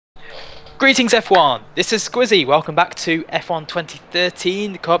Greetings F1, this is Squizzy, welcome back to F1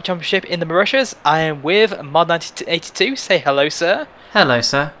 2013 Co-op Championship in the Marussias. I am with MoD1982, say hello sir. Hello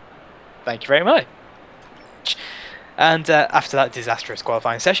sir. Thank you very much. And after that disastrous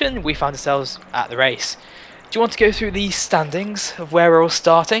qualifying session, we found ourselves at the race. Do you want to go through the standings of where we're all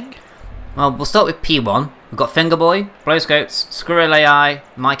starting? Well, we'll start with P1. We've got Fingerboy, Blowscoats, Squirrel AI,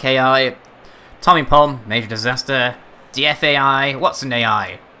 Mike AI, Tommy Pom, Major Disaster, DF AI, Watson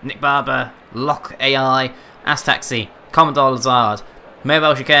AI, Nick Barber, Lock AI, Ass Taxi, Commodore Lazard,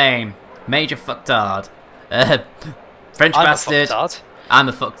 Mobile Chicane, Major Fucktard, French I'm Bastard. A fucktard. I'm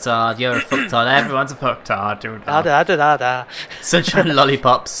a fucktard, you're a fucktard, everyone's a fucktard, dude. Da da da da da. Sunshine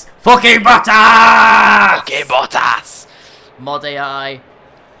Lollipops, Fucking Bottas! Fucking Bottas! Mod AI,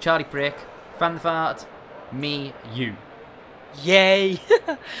 Charlie Prick, Fan the Fart, me, you. Yay!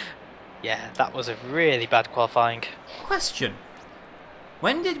 Yeah, that was a really bad qualifying. Question.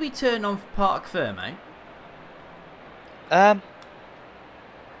 When did we turn on Parc Ferme?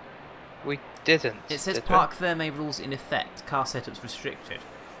 We didn't. It says did Parc Ferme rules in effect, car setups restricted.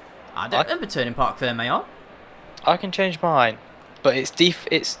 I don't remember turning Parc Ferme on. I can change mine, but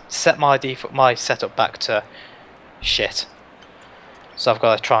it's set my setup back to shit. So I've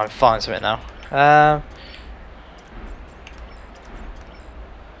got to try and find something now.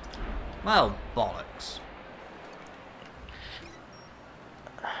 Well, bollocks.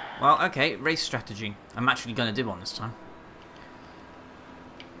 Well, okay, race strategy. I'm actually going to do one this time.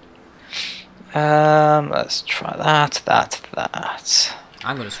 Let's try that.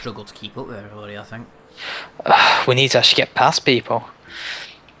 I'm going to struggle to keep up with everybody, I think. We need to actually get past people.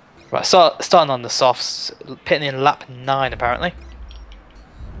 Right, starting on the softs, pitting in lap 9 apparently.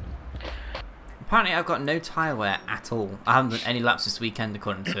 Apparently I've got no tyre wear at all. I haven't done any laps this weekend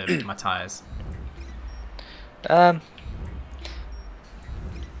according to my tyres.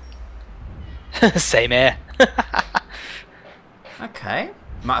 Same here. Okay.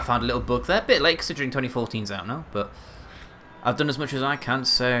 Might have found a little bug there. Bit late considering 2014's out now, but I've done as much as I can,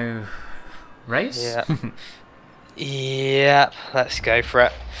 so race? Yeah. Yep, let's go for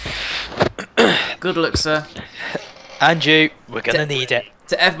it. Good luck, sir. And you, we're gonna need it.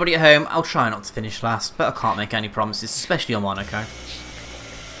 To everybody at home, I'll try not to finish last, but I can't make any promises, especially on Monaco.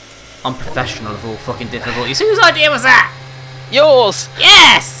 I'm professional of all fucking difficulties. Whose idea was that? Yours!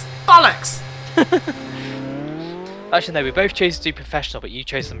 Yes! Bollocks! Actually no, we both chose to do professional, but you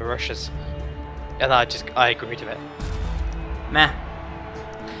chose the Marussias. And I agreed with it. Meh.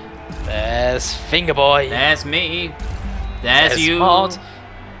 There's Fingerboy. There's me. There's you. Mod.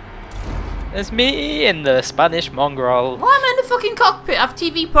 There's me in the Spanish mongrel. Why am I in the fucking cockpit? I have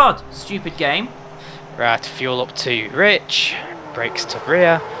TV pod. Stupid game. Right, fuel up to Rich. Brakes to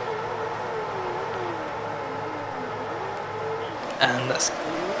rear. And let's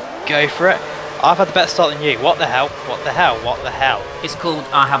go for it. I've had the better start than you. What the hell? What the hell? What the hell? It's called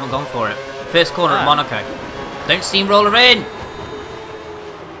I haven't gone for it. First corner at Monaco. Don't steamroller in. You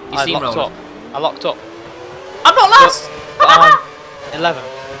I locked steamroller. up. I locked up. I'm not last. But I'm 11th.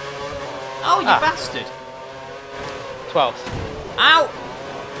 Oh, you bastard. 12th. Ow.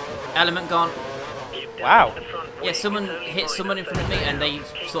 Element gone. Wow. Yeah, someone hit someone in front of me and they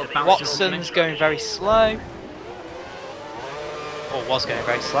sort of bounced. Watson's going very slow. Or was going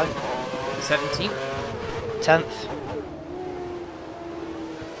very slow. 17th. 10th.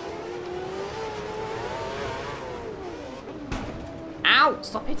 Ow!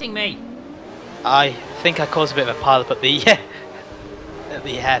 Stop hitting me. I think I caused a bit of a pile up at the at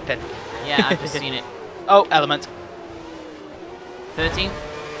the hairpin. Yeah, I've just seen it. Oh, element. 13th.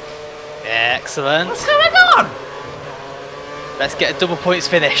 Excellent. What's going on? Let's get a double points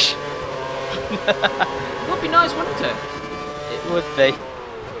finish. Would be nice, wouldn't it? It would be.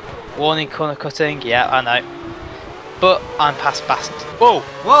 Warning corner cutting, yeah, I know. But I'm past Bastard. Whoa!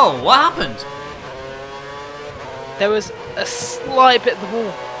 Whoa, what happened? There was a slight bit of the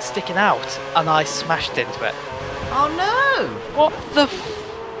wall sticking out, and I smashed into it. Oh no! What the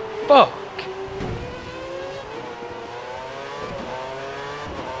fuck?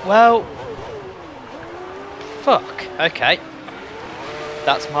 Well, fuck. Okay.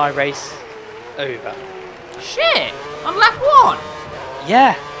 That's my race over. Shit! On lap 1!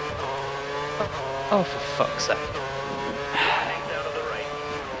 Yeah. Oh, for fuck's sake.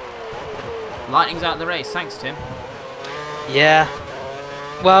 Lightning's out of the race, thanks Tim. Yeah.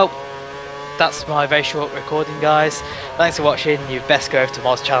 Well, that's my very short recording, guys. Thanks for watching. You best go over to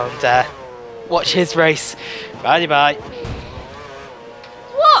Mod's channel and watch his race. Bye bye.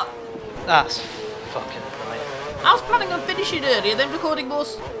 What? That's fucking annoying. I was planning on finishing earlier, then recording more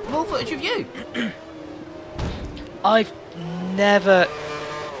more, footage of you. I've never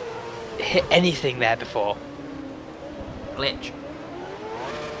hit anything there before. Glitch.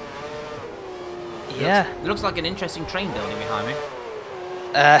 Yeah. It looks like an interesting train building behind me.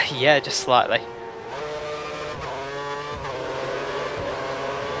 Yeah, just slightly.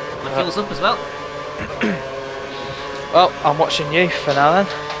 The fuel's up as well. Well, I'm watching you for now then.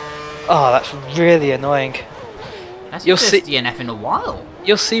 Oh, that's really annoying. That's You'll your first see- DNF in a while.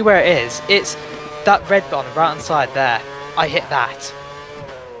 You'll see where it is. It's that red bit on the right hand side there. I hit that.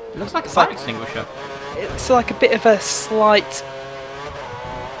 It looks like a It's fire like- extinguisher. It's like a bit of a slight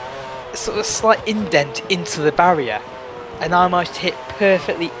indent into the barrier, and I almost hit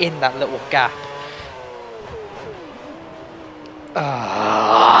perfectly in that little gap.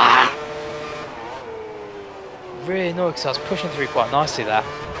 Really annoying because I was pushing through quite nicely there.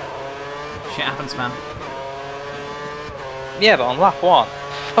 Shit happens, man. Yeah, but on lap 1,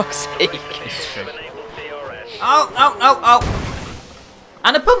 fuck's sake. This is true. Oh, oh, oh, oh!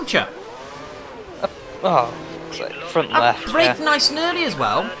 And a puncture! Oh, front I left. braked Yeah. nice and early as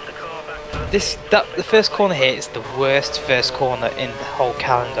well. The first corner here is the worst first corner in the whole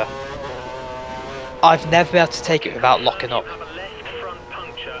calendar. I've never been able to take it without locking up.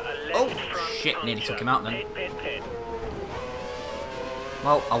 Oh, shit, nearly took him out then.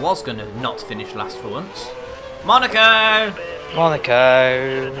 Well, I was going to not finish last for once. Monaco!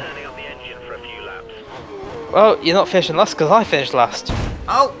 Monaco. Well, you're not finishing last because I finished last.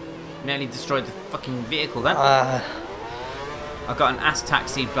 Oh! Nearly destroyed the fucking vehicle then. I've got an ass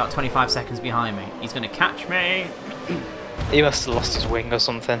taxi about 25 seconds behind me. He's going to catch me. He must have lost his wing or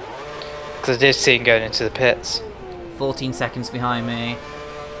something. Because I did see him going into the pits. 14 seconds behind me.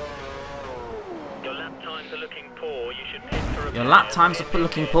 Your lap times are looking poor. You should pit for repairs. Your lap times are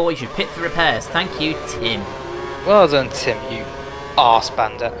looking poor. You should pit for repairs. Thank you, Tim. Well done, Tim, you arse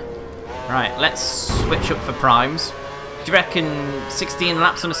bandit. Right, let's switch up for primes. Do you reckon 16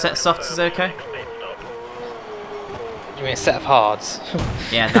 laps on a set of softs is okay? You mean a set of hards?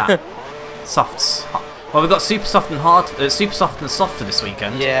 Yeah, that. Softs. Well, we've got super soft and hard, super soft and softer this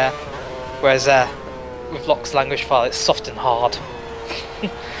weekend. Yeah. Whereas with Locke's language file, it's soft and hard.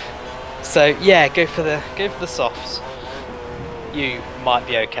 So yeah, go for the softs. You might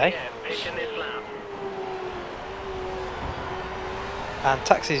be okay. Pitching this lap. And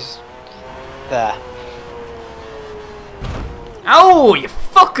taxi's there. Oh, you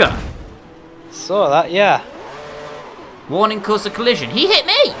fucker! Saw that, yeah. Warning caused a collision. He hit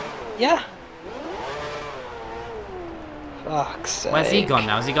me! Yeah. Fuck's sake. Where's he gone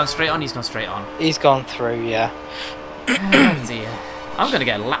now? Has he gone straight on? He's gone straight on. He's gone through, yeah. Oh dear. I'm going to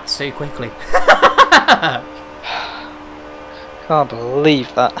get lapped so quickly. Can't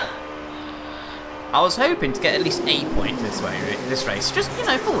believe that. I was hoping to get at least 8 points this race. Just, you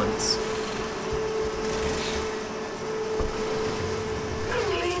know, for once.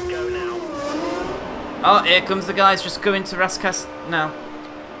 Please go now. Oh, here comes the guys just going to Raskas now.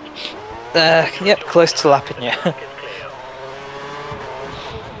 Yep, close to lapping you. It's clear.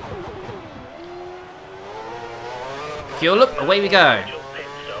 Fuel up, away we go. Scheduled pit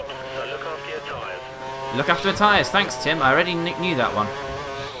stops, so look after your tyres. Look after the tyres. Thanks, Tim. I already knew that one.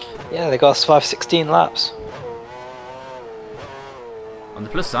 Yeah, they got us 5:16 laps. On the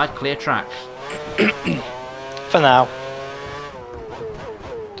plus side, clear track. For now.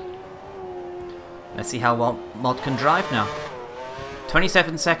 Let's see how well MoD can drive now.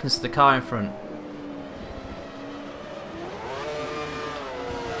 27 seconds to the car in front.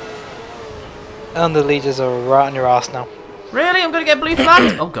 And the leaders are right on your ass now. Really? I'm going to get blue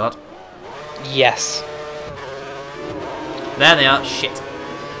flagged? Oh, God. Yes. There they are. Shit.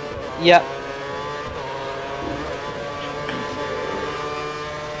 Yep.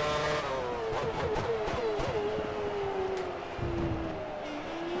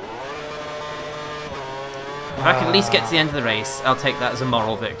 If I could at least get to the end of the race, I'll take that as a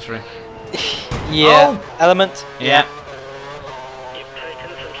moral victory. Yeah. Oh! Element. Yeah. You've taken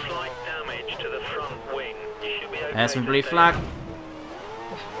some slight damage to the front wing. You should be okay. There's some to blue stay. flag.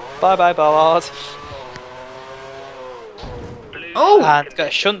 Bye bye, Ballard. Blue Oh! And got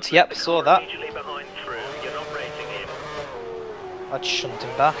a shunt. Yep, saw that. immediately behind through. You're not racing him. I'd shunt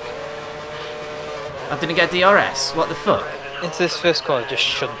him back. I didn't get DRS. What the fuck? Into this first corner, just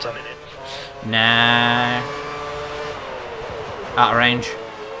shunt him. Nah. Out of range.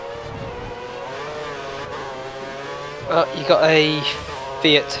 You got a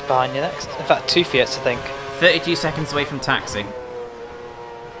Fiat behind you next. In fact, 2 Fiats, I think. 32 seconds away from taxi.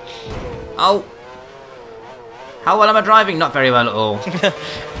 Oh! How well am I driving? Not very well at all.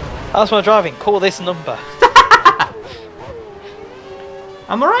 How's my driving? Call this number.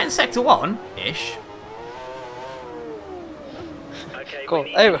 I'm alright in sector 1-ish. Okay, fuck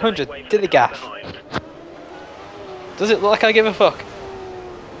all. Oh, 100. Did the gaff. Does it look like I give a fuck?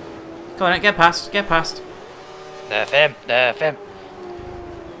 Come on, get past, get past. Nerf him, nerf him.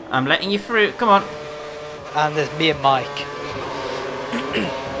 I'm letting you through, come on. And there's me and Mike.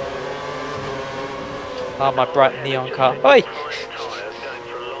 Oh, my bright neon car. Oi!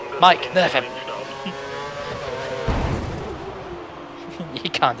 Mike, nerf him. You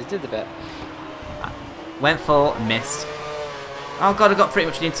kinda did a bit. Went for, missed. Oh god, I got pretty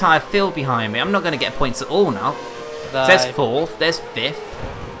much the entire field behind me. I'm not going to get points at all now. No. There's 4th, there's 5th,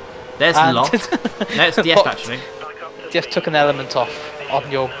 there's And- loft. No, it's DF actually. Just took an element off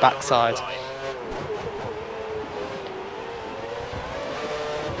on your backside.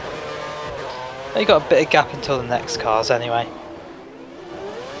 You got a bit of gap until the next cars anyway.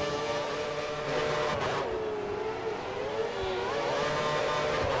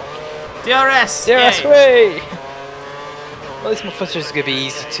 DRS! DRS yay. way! Well, at least my footage is going to be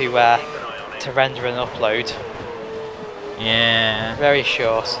easy to render and upload. Yeah. Very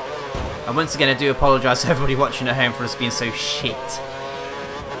short. And once again, I do apologise to everybody watching at home for us being so shit.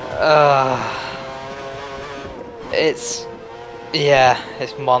 It's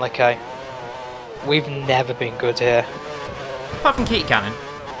Monaco. We've never been good here. Apart from Keat Cannon.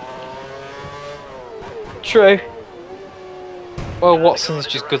 True. Well, Watson's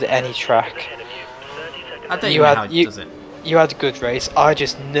just good at any track. I don't You even know had- how it you- does it. You had a good race. I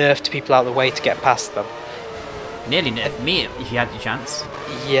just nerfed people out of the way to get past them. Nearly nerfed me if you had your chance.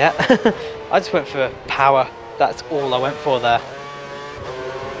 Yeah. I just went for power. That's all I went for there.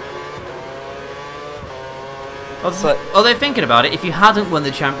 Although thinking about it, if you hadn't won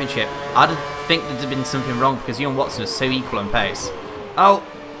the championship, I'd think there'd have been something wrong because you and Watson are so equal on pace. Oh,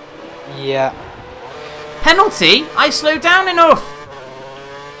 Yeah. penalty! I slowed down enough!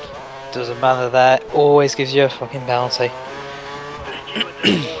 Doesn't matter there. Always gives you a fucking penalty.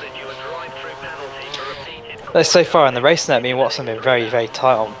 But so far in the race, me and Watson have been very, very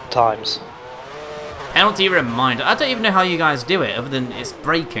tight on times. Penalty reminder. I don't even know how you guys do it other than it's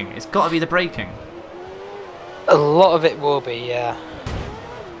braking. It's got to be the braking. A lot of it will be, yeah.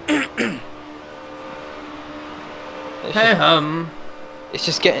 It's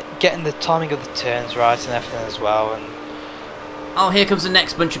just getting the timing of the turns right and everything as well, and Oh, here comes the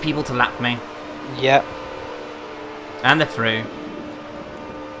next bunch of people to lap me. yeah. And they're through.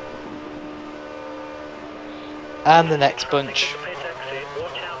 And the next bunch.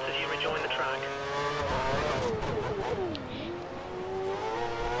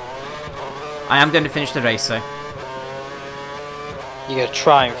 I am going to finish the race, though. You're gonna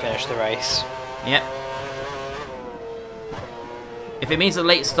try and finish the race. Yep. If it means a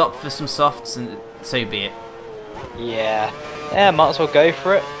late stop for some softs, and so be it. Yeah. Yeah, might as well go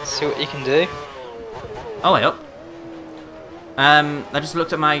for it. See what you can do. Oh, wait up. I just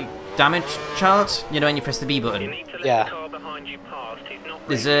looked at my damage chart. You know when you press the B button. Yeah.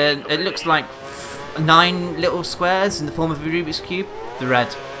 There's it looks like 9 little squares in the form of a Rubik's Cube. The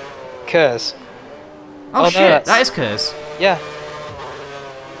red. Curse. Oh, no, shit, that's- that is Curse. Yeah.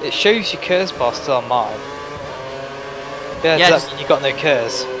 It shows your curse bar still on mine. Yeah, Yeah, does just- that mean you got no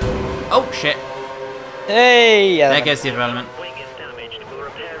curse? Oh, shit. Hey! Yeah. There goes the other element.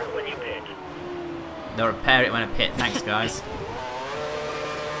 They'll repair it when I pit. Thanks, guys.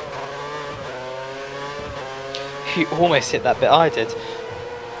 You almost hit that bit I did.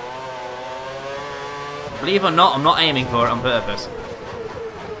 Believe it or not, I'm not aiming for it on purpose.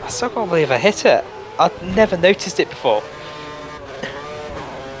 I still can't believe I hit it. I'd never noticed it before.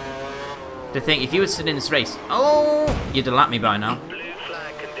 To think, if you were sitting in this race, oh, you'd have lapped me by now.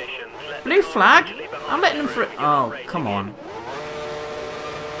 Blue flag? I'm letting them through. Oh, come on.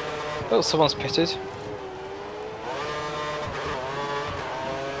 Oh, someone's pitted.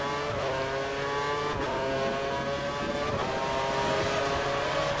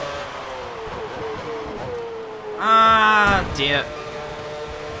 Ah, dear.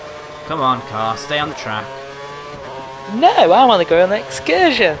 Come on, car, stay on the track. No, I want to go on an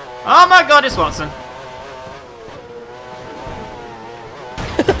excursion. Oh my god, it's Watson.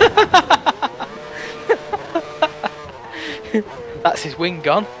 That's his wing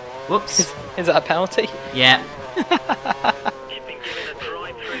gone. Whoops. Is that a penalty? Yeah.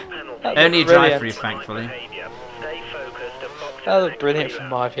 That Only a looked drive-through, brilliant. thankfully. That looked brilliant from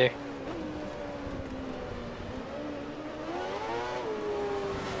my view.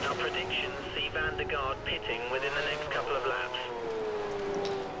 Our predictions see Van der Gaard pitting within the next couple of laps.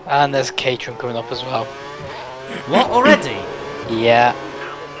 And there's catering coming up as well. What, already? Yeah.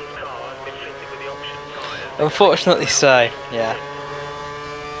 Hamilton's car has been fitted with the option tyre. Unfortunately so, yeah.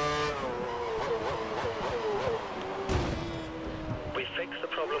 We fixed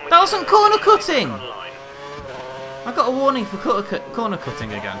wasn't corner cutting! Line. I got a warning for corner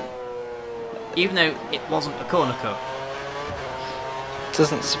cutting again. Even though it wasn't a corner cut.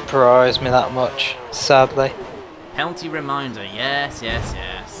 Doesn't surprise me that much, sadly. Penalty reminder, yes, yes,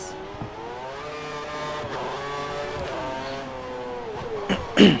 yes.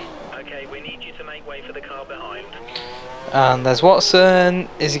 Okay, we need you to make way for the car behind. And there's Watson.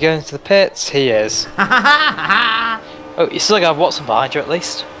 Is he going to the pits? He is. Oh, you still got Watson behind you at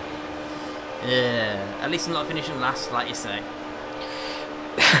least. Yeah, at least I'm not finishing last, like you say.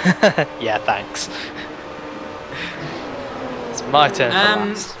 Yeah, thanks. It's my turn for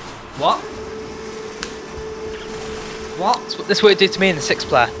last. What? What? This is what it did to me in the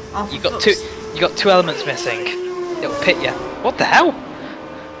 6-player. Oh, You got two elements missing. It'll pit you. What the hell?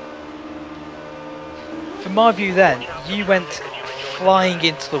 From my view then, you went flying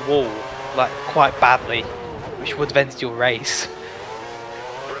into the wall, like, quite badly, which would have ended your race.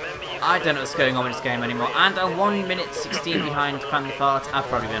 I don't know what's going on in this game anymore. And I'm 1 minute 16 behind Van der Vaart. I've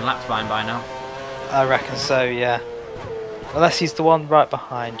probably been lapped by him by now. I reckon so, yeah. Unless he's the one right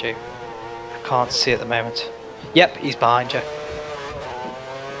behind you. I can't see at the moment. Yep, he's behind you.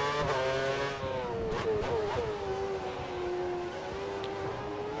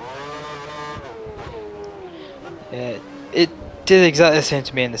 Yeah, it did exactly the same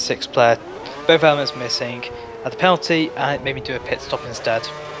to me in the 6-player. Both elements missing. Had the penalty, and it made me do a pit stop instead.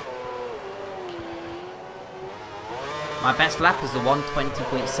 My best lap is the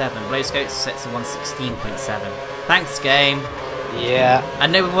 120.7. Blow Scopes sets a 116.7. Thanks, game. Yeah. I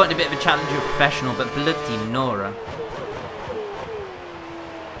know we wanted a bit of a challenge with professional, but bloody Nora.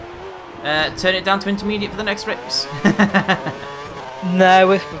 Turn it down to intermediate for the next race. No,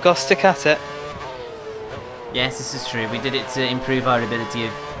 we've got to stick at it. Yes, this is true. We did it to improve our ability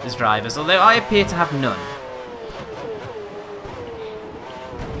as drivers, although I appear to have none.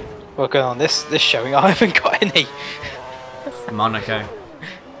 Well, going on this showing, I haven't got any. Monaco.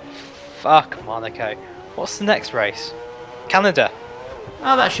 Fuck Monaco. What's the next race? Canada.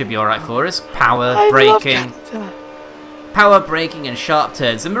 Oh, that should be alright for us. Power, I love braking. Canada. Power, braking and sharp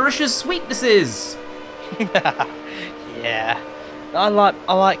turns. And Marussia's weaknesses! Yeah. I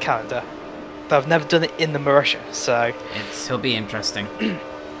like Canada. But I've never done it in the Marussia, so... It'll be interesting.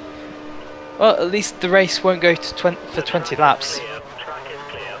 Well, at least the race won't go to for 20 laps. Clear. Track is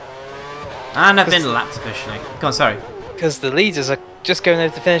clear. And I've been lapped officially. Go on, sorry. Because the leaders are just going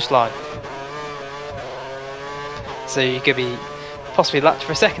over the finish line. So you could be possibly lapped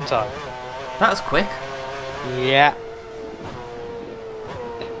for a second time. That was quick. Yeah.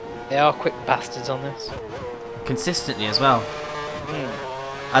 They are quick bastards on this. Consistently as well. Mm.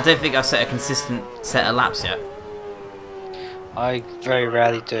 I don't think I've set a consistent set of laps yet. I very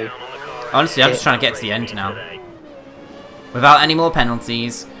rarely do. Honestly, I'm just trying to get to the end now. Without any more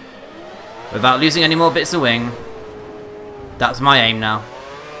penalties. Without losing any more bits of wing. That's my aim now.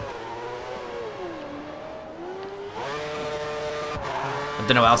 I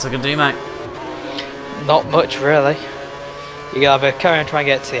don't know what else I can do, mate. Not much, really. You can either carry on trying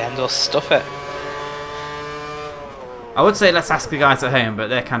to get to the end or stuff it. I would say let's ask the guys at home, but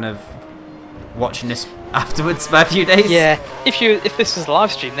they're kind of watching this afterwards by a few days. Yeah, if this was a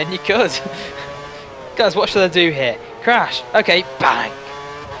live stream, then you could. Guys, what should I do here? Crash. Okay, bang.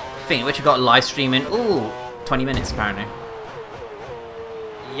 Thing which we got live streaming. Ooh, 20 minutes apparently.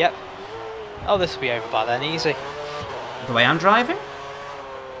 Yep. Oh, this will be over by then, easy. The way I'm driving?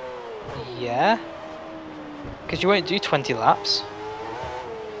 Yeah. Because you won't do 20 laps.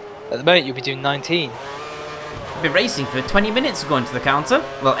 At the moment, you'll be doing 19. I've been racing for 20 minutes going to the counter.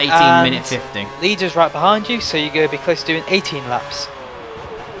 Well, 18 And minute 50. Leader's right behind you, so you're going to be close to doing 18 laps.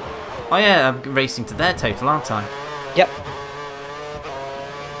 Oh yeah, I'm racing to their total, aren't I? Yep.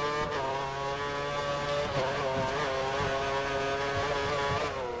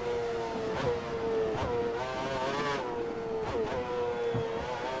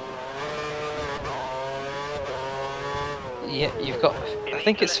 Yeah, you've got. I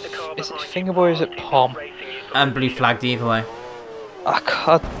think it's. Is it Fingerboy or is it Pom? And blue flagged either way. Oh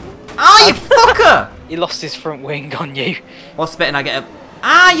god. Ah, you fucker! He lost his front wing on you. What's the bit and I get a...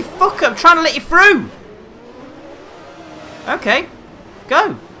 Ah, you fucker! I'm trying to let you through! Okay.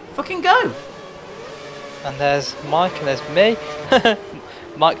 Go. Fucking go. And there's Mike and there's me.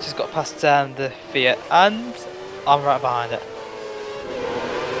 Mike just got past the Fiat and I'm right behind it.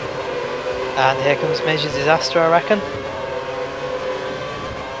 And here comes Major Disaster, I reckon.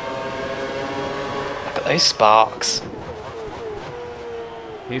 Look at those sparks.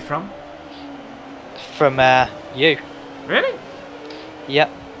 Who from? From you. Really? Yep.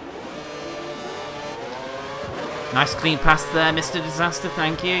 Nice clean pass there, Mr. Disaster,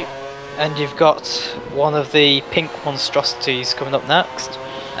 thank you. And you've got one of the pink monstrosities coming up next.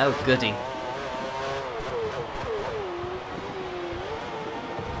 Oh, goody.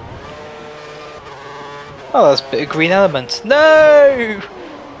 Oh, that's a bit of green element. No!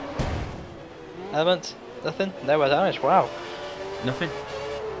 Element? Nothing? No damage. Wow. Nothing.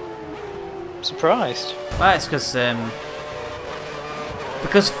 Surprised. Well, it's because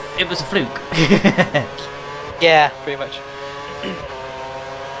it was a fluke. Yeah, pretty much.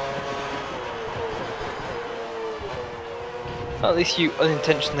 Well, at least you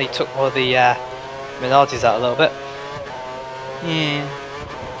unintentionally took more of the Minardis out a little bit. Yeah,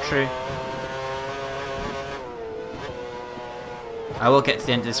 true. I will get to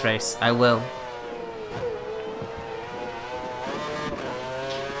the end of this race. I will.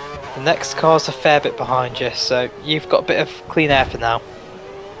 The next car's a fair bit behind you, so you've got a bit of clean air for now.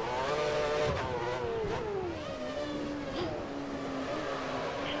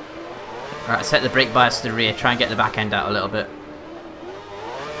 Alright, set the brake bias to the rear, try and get the back end out a little bit.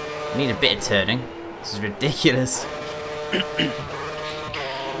 I need a bit of turning. This is ridiculous. I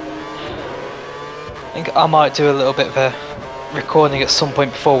think I might do a little bit of a recording at some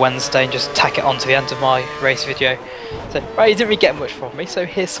point before Wednesday and just tack it on to the end of my race video. So, right, you didn't really get much from me, so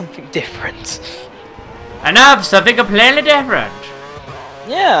here's something different. I know, something completely different.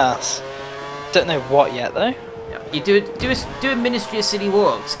 Yes. Don't know what yet though. You do a Ministry of City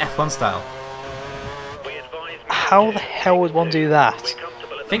Walks, F1 style. We advise How the hell would one do that?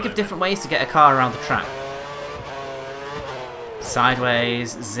 comfortable at the Think of moment. different ways to get a car around the track.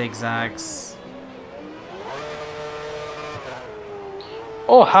 Sideways, zigzags.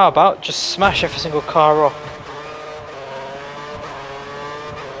 Or how about just smash every single car up?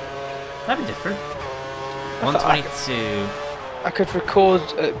 That'd be different. I thought 122. I could record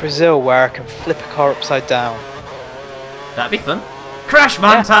at Brazil where I can flip a car upside down. That'd be fun. Crash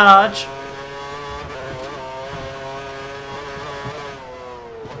montage!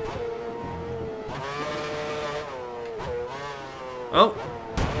 Oh,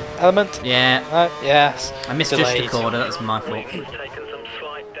 Element? yeah. Yes. I misjudged the Delayed. corner, that's my fault. Has taken some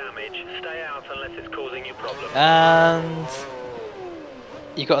slight damage. Stay out unless it's causing you problems. And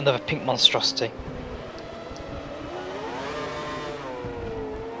you got another pink monstrosity.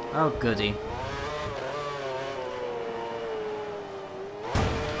 Oh, goody.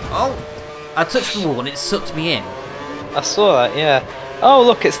 Oh! I touched the wall and it sucked me in. I saw that, yeah. Oh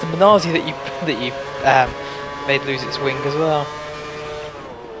look, it's the Minardi that you made lose its wing as well.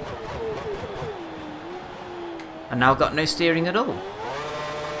 And now I've got no steering at all.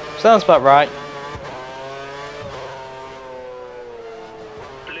 Sounds about right.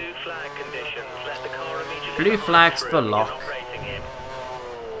 Blue flag conditions. Let the car immediately Blue behind flags through. for You're lock. not racing him.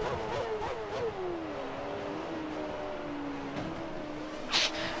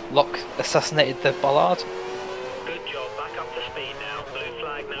 Locke assassinated the bollard. Good job. Back up to speed now. Blue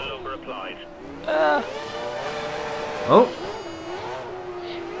flag no longer applied. Oh!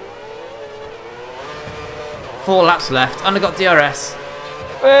 4 laps left, and I got DRS.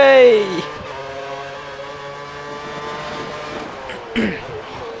 Hey!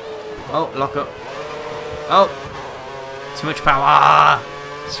 Oh, lock up. Oh! Too much power!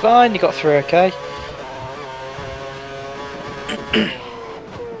 It's fine, you got through okay.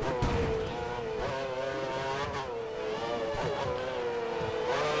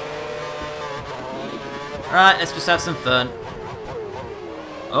 Right, let's just have some fun.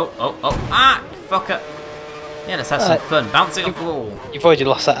 Oh, oh, oh. Ah! You fucker! Yeah, let's have some fun. Bouncing off the wall. You've already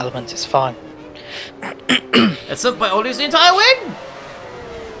lost that element, it's fine. At some point, I'll lose the entire wing!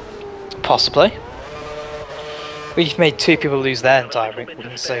 Possibly. We've made 2 people lose their entire Little bit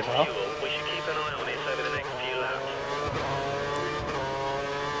wing of so spare far. fuel. We should keep an eye on it over the next few laps.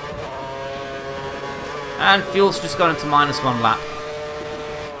 And fuel's just gone into -1 lap.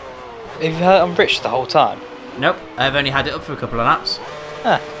 Have you had it on rich the whole time? Nope, I've only had it up for a couple of laps.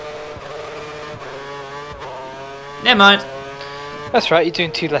 Ah, Never mind. that's right, you're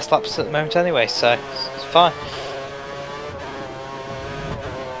doing 2 less laps at the moment anyway, so it's fine.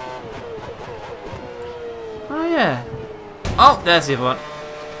 Oh yeah. Oh, there's the other one.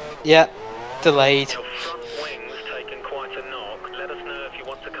 Yeah, delayed. Your front wing's taken quite a knock. Let us know if you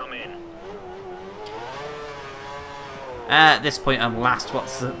want to come in. At this point, I'm last.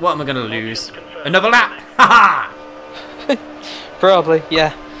 What am I going to lose? Another lap! Haha! Probably,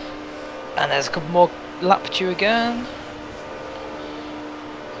 yeah. And there's a couple more lap to you again.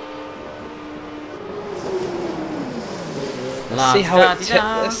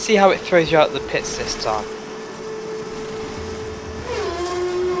 Let's see how it throws you out of the pits this time.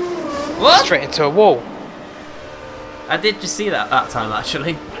 What? Straight into a wall. I did just see that time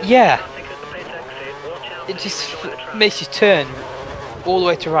actually. Yeah, Traffic at the pit exit. Watch out it for just incoming traffic. makes you turn all the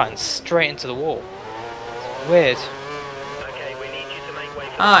way to right and straight into the wall. It's weird. Okay, we need you to make way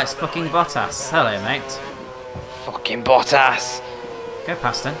for the Ah, it's car fucking behind. Bottas. Hello, mate. Fucking Bottas. Go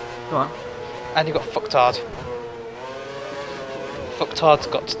past him. Go on. And you got fucked hard. Fucked hard's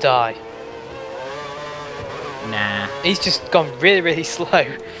got to die. Nah. He's just gone really, really slow.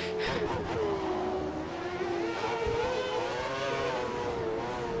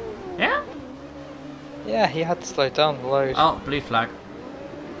 Yeah? Yeah, he had to slow down a load. Oh, blue flag.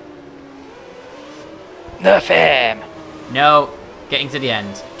 Nerf him! No. Getting to the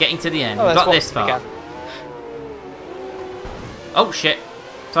end. Getting to the end. Oh, We there's got this Watson far. again. Oh, shit.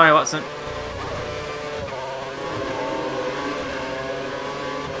 Sorry, Watson.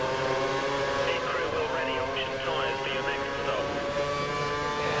 Pit crew will ready option tyres for your next stop.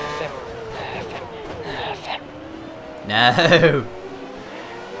 Nerf him. No.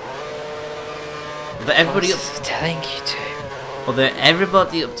 Although everybody up, What's he telling you to? although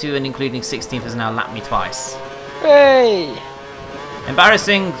everybody up to and including 16th has now lapped me twice. Hey!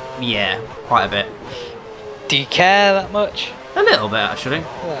 Embarrassing? Yeah, quite a bit. Do you care that much? A little bit, actually.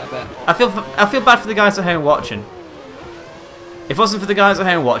 A little bit. I feel bad for the guys at home watching. If it wasn't for the guys at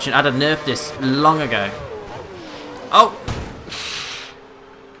home watching, I'd have nerfed this long ago. Oh!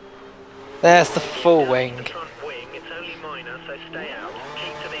 There's the full wing. The front wing, it's only minor, so stay out.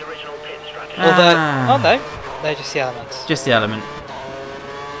 Keep to the original pit strategy. Although, Ah. oh no, they're just the elements. Just the element.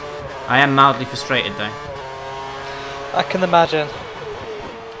 I am mildly frustrated though. I can imagine.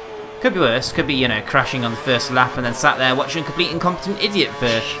 Could be worse. Could be, you know, crashing on the first lap and then sat there watching a complete incompetent idiot for...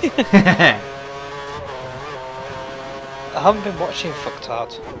 I haven't been watching Fucked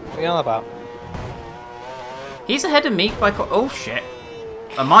Hard. What are you on about? He's ahead of me by... Oh, shit.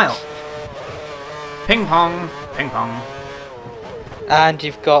 A mile. Ping pong. Ping pong. And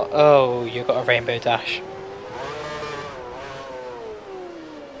you've got, oh, you've got a rainbow dash.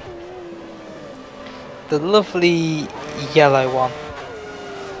 The lovely yellow one.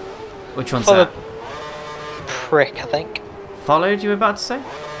 Which one's Followed that? prick, I think. Followed, you were about to say?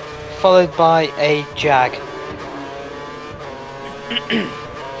 Followed by a jag.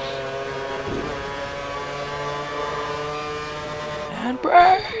 And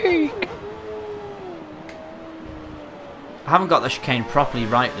brake! I haven't got the chicane properly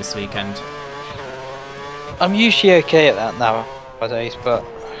right this weekend. I'm usually okay at that nowadays, but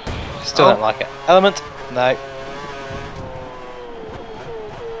still Oh. don't like it. Element? No.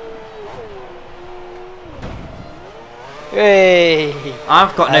 Hey!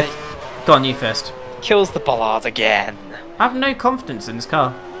 I've got no... Uh, Go on, you first. Kills the bollard again. I have no confidence in this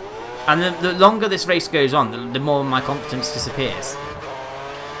car. And the longer this race goes on, the more my confidence disappears.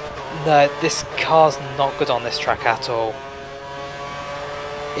 No, this car's not good on this track at all.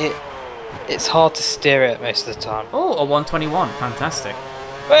 It's hard to steer it most of the time. Oh, a 121. Fantastic.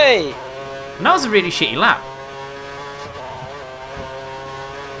 Hey! And that was a really shitty lap.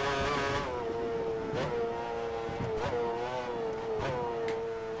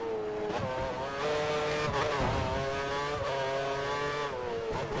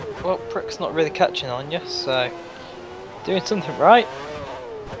 Well, prick's not really catching on you, so doing something right.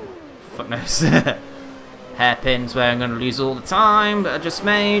 Fuck knows. Hairpins where I'm going to lose all the time that I just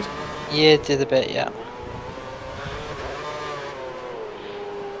made. Yeah, did a bit, yeah.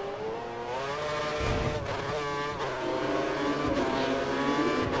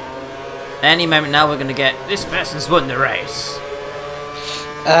 Any moment now we're going to get, this person's won the race.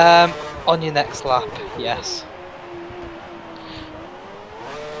 On your next lap, yes.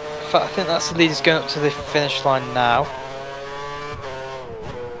 In fact, I think that's the leaders going up to the finish line now.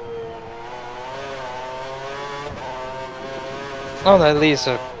 Oh no, the leaders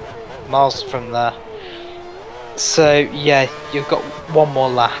are miles from there. So yeah, you've got one more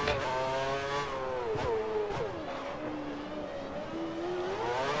lap.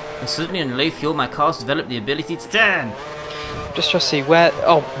 And suddenly on low fuel my car's developed the ability to turn. Just trying to see where...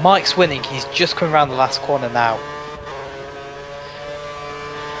 Oh, Mike's winning. He's just coming around the last corner now.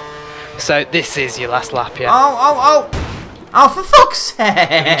 So this is your last lap, yeah? Oh, oh, oh! Oh, for fuck's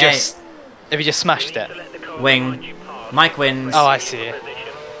sake! Have you just smashed it? Wing. Mike wins. Oh, I see it.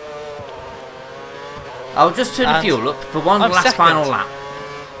 I'll just turn the And fuel up for one I'm last second. final lap.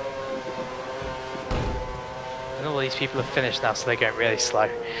 And all these people have finished now, so they're going really slow.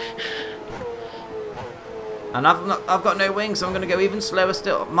 And I've got no wings, so I'm going to go even slower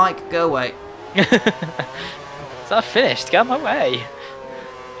still. Mike, go away. Is that finished? Get out of my way.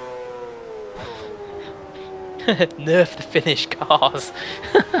 Nerf the Finnish cars.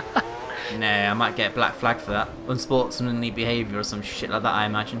 No, I might get black flag for that. Unsportsmanly behaviour or some shit like that, I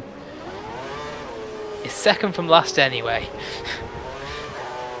imagine. It's second from last anyway.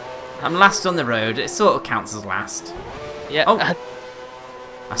 I'm last on the road. It sort of counts as last. Yeah. Oh,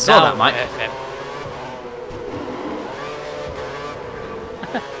 I saw Now that, Mike. with him.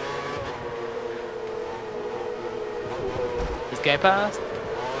 He's going past.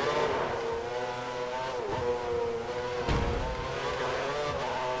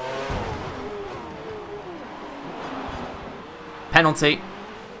 Penalty.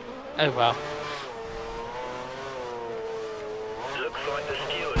 Oh well. Looks like the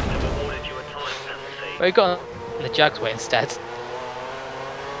stewards have awarded you a time penalty. Well, he got on the Jags way instead.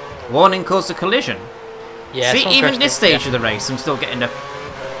 Warning caused a collision. Yeah. See, someone even crashed this into- stage of the race, I'm still getting a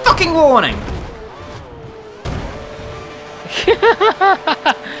fucking warning.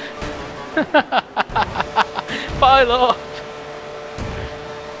 Pile up.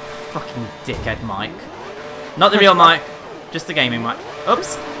 Fucking dickhead, Mike. Not the real Mike, just the gaming Mike.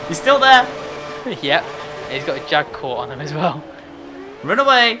 Oops, he's still there. Yep. He's got a Jag caught on him as well. Run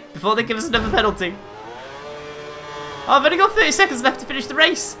away before they give us another penalty. Oh, I've only got 30 seconds left to finish the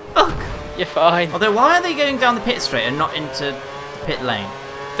race. Fuck. You're fine. Although, why are they going down the pit straight and not into the pit lane?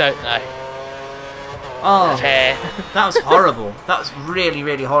 Don't know. Oh, Fair. that was horrible. That was really,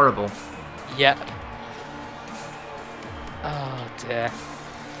 really horrible. Yep. Oh dear.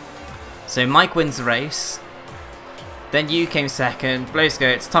 So Mike wins the race. Then you came second.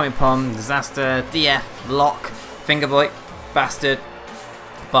 Blowscoats, Tommy Pom, Disaster, DF, Lock, Fingerboy, Bastard,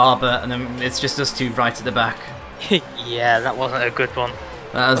 Barber, and then it's just us two right at the back. Yeah, that wasn't a good one.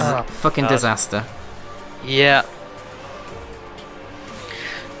 That was Oh, a fucking God. disaster. Yeah.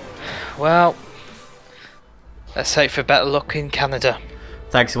 Well, let's hope for better luck in Canada.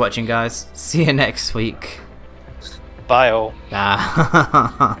 Thanks for watching, guys. See you next week. Bye all.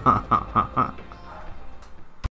 Ah.